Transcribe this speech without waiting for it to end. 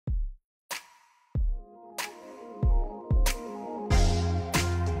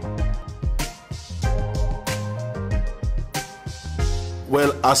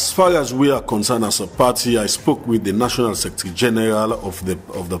Well, as far as we are concerned as a party, I spoke with the National Secretary General of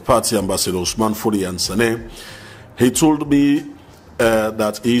the party, Ambassador Usman Fodi Ansane. He told me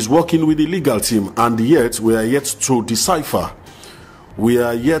that he is working with the legal team, and yet we are yet to decipher, we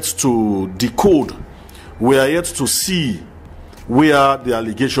are yet to decode, we are yet to see where the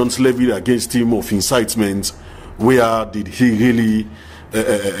allegations levied against him of incitement, where did he really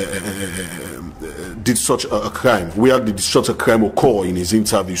did such a crime, where did such a crime occur in his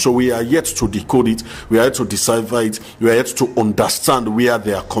interview. So we are yet to decode it, we are yet to decipher it, we are yet to understand where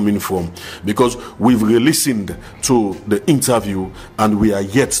they are coming from, because we've re-listened to the interview and we are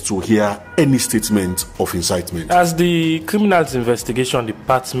yet to hear any statement of incitement. Has the Criminals Investigation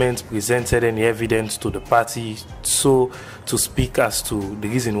Department presented any evidence to the party, so to speak, as to the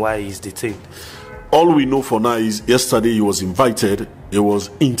reason why he is detained? All we know for now is yesterday he was invited, he was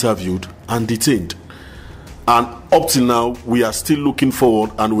interviewed and detained. And up till now, we are still looking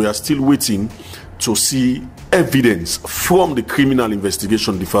forward and we are still waiting to see evidence from the Criminal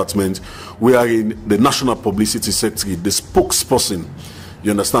Investigation Department, wherein the National Publicity Secretary, the spokesperson,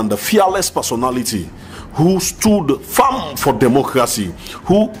 you understand, the fearless personality who stood firm for democracy,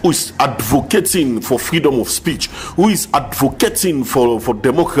 who is advocating for freedom of speech, who is advocating for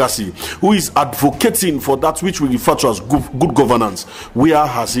democracy, who is advocating for that which we refer to as good governance. Where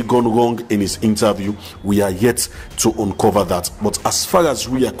has he gone wrong in his interview? We are yet to uncover that. But as far as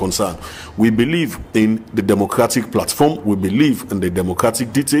we are concerned, we believe in the democratic platform, we believe in the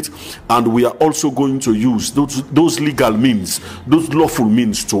democratic dictate, and we are also going to use those legal means, those lawful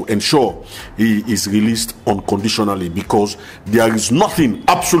means, to ensure he is released unconditionally, because there is nothing,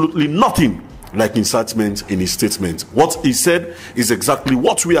 absolutely nothing, like incitement in his statement. What he said is exactly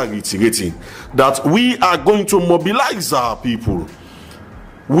what we are reiterating, that we are going to mobilize our people.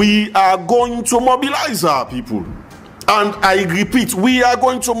 We are going to mobilize our people. And I repeat, we are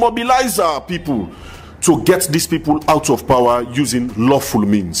going to mobilize our people to get these people out of power using lawful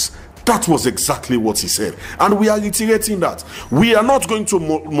means. That was exactly what he said, and we are reiterating that. We are not going to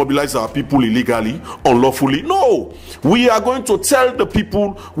mobilize our people illegally, unlawfully. No, we are going to tell the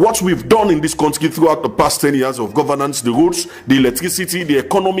people what we've done in this country throughout the past 10 years of governance, the roads, the electricity, the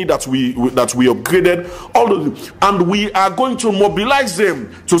economy that we upgraded, and we are going to mobilize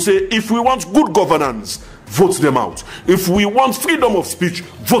them to say, if we want good governance, vote them out. If we want freedom of speech,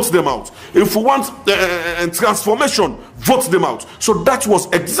 vote them out. If we want transformation, vote them out. So that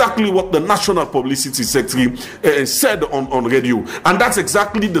was exactly what the National Publicity Secretary said on radio. And that's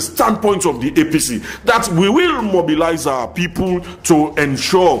exactly the standpoint of the APC, that we will mobilize our people to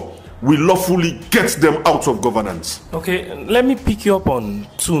ensure we lawfully get them out of governance. Okay, let me pick you up on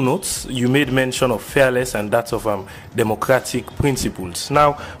two notes. You made mention of fearless and that of democratic principles.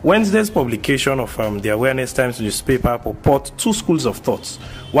 Now, Wednesday's publication of the Awareness Times newspaper purport two schools of thoughts,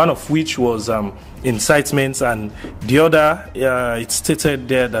 one of which was incitement, and the other, it stated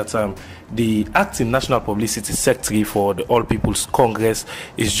there that the acting National Publicity Secretary for the All People's Congress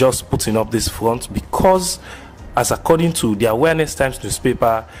is just putting up this front because, as according to the Awareness Times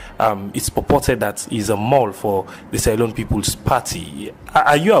newspaper, it's purported that he's a mole for the Sierra Leone People's Party.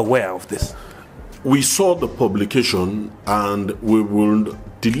 Are you aware of this? We saw the publication and we will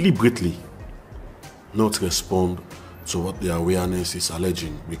deliberately not respond to what the awareness is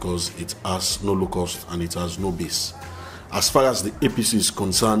alleging, because it has no locus and it has no base. As far as the APC is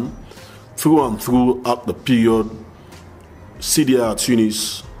concerned, through and throughout the period, Sidi Yaya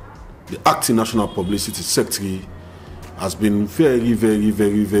Tunis, the acting National Publicity Secretary, has been very, very,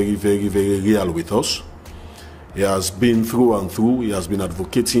 very, very, very, very real with us. He has been through and through, he has been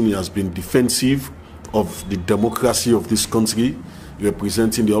advocating, he has been defensive of the democracy of this country,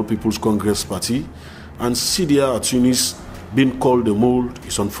 representing the All People's Congress Party. And Sidi Yaya Tunis being called a mole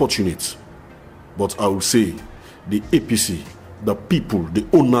is unfortunate. But I will say, the APC, the people, the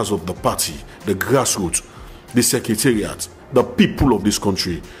owners of the party, the grassroots, the secretariat, the people of this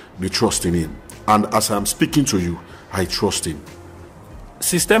country, they trust in him. And as I'm speaking to you, I trust him.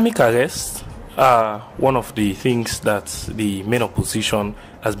 Systemic arrests are one of the things that the main opposition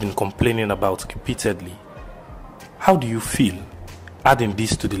has been complaining about repeatedly. How do you feel adding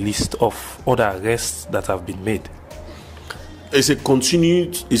this to the list of other arrests that have been made? It's a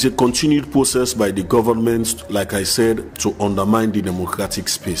continued process by the government, like I said, to undermine the democratic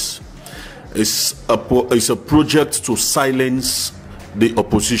space. It's a project to silence the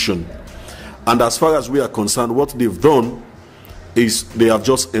opposition. And as far as we are concerned, what they've done is they have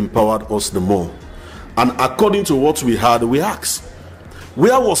just empowered us the more. And according to what we had, we asked,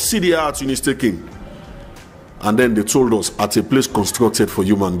 where was Sidi Yaya Tunis taken? And then they told us, at a place constructed for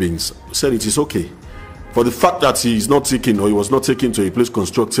human beings. We said it is okay. For the fact that he is not taken, or he was not taken to a place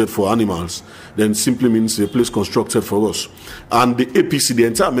constructed for animals, then simply means a place constructed for us. And the APC, the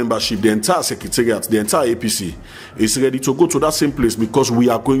entire membership, the entire secretariat, the entire APC is ready to go to that same place, because we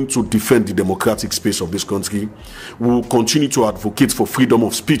are going to defend the democratic space of this country. We will continue to advocate for freedom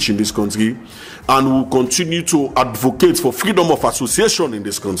of speech in this country, and we will continue to advocate for freedom of association in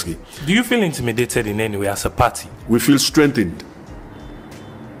this country. Do you feel intimidated in any way as a party? We feel strengthened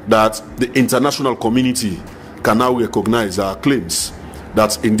that the international community can now recognize our claims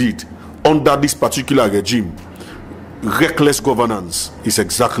that indeed, under this particular regime, reckless governance is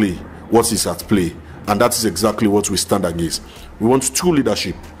exactly what is at play, and that is exactly what we stand against. We want true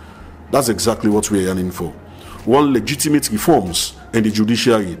leadership. That's exactly what we are yearning for. We want legitimate reforms in the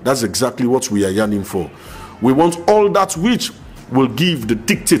judiciary. That's exactly what we are yearning for. We want all that which will give the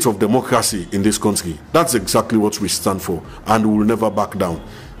dictate of democracy in this country. That's exactly what we stand for, and we will never back down.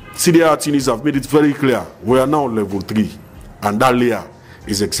 Sidi Yaya Tunis have made it very clear. We are now level 3, and that layer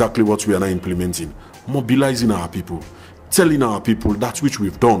is exactly what we are now implementing. Mobilizing our people, telling our people that which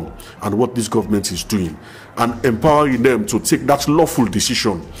we've done and what this government is doing, and empowering them to take that lawful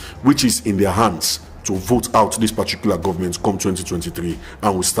decision which is in their hands to vote out this particular government come 2023,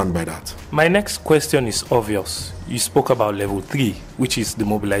 and we stand by that. My next question is obvious. You spoke about level 3, which is the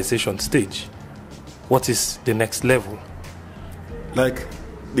mobilization stage. What is the next level? Like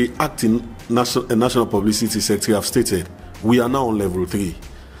the acting national publicity secretary have stated, we are now on level 3,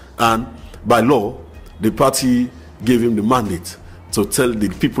 and by law the party gave him the mandate to tell the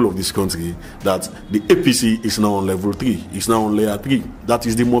people of this country that the APC is now on level 3, is now on layer 3. That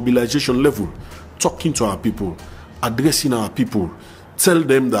is the mobilization level. Talking to our people, addressing our people, tell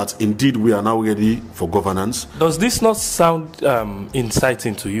them that indeed we are now ready for governance. Does this not sound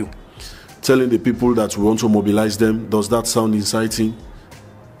inciting to you? Telling the people that we want to mobilize them, does that sound inciting?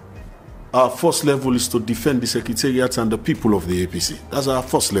 Our first level is to defend the secretariat and the people of the APC. That's our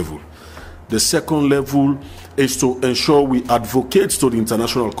first level. The second level is to ensure we advocate to the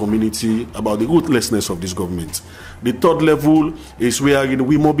international community about the ruthlessness of this government. The third level is where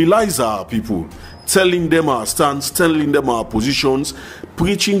we mobilize our people, telling them our stance, telling them our positions,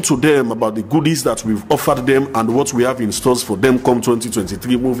 preaching to them about the goodies that we've offered them and what we have in stores for them come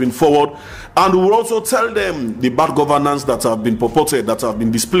 2023 moving forward. And we will also tell them the bad governance that have been purported, that have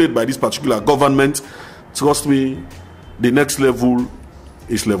been displayed by this particular government. Trust me, the next level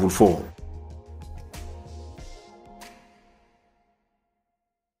is level 4.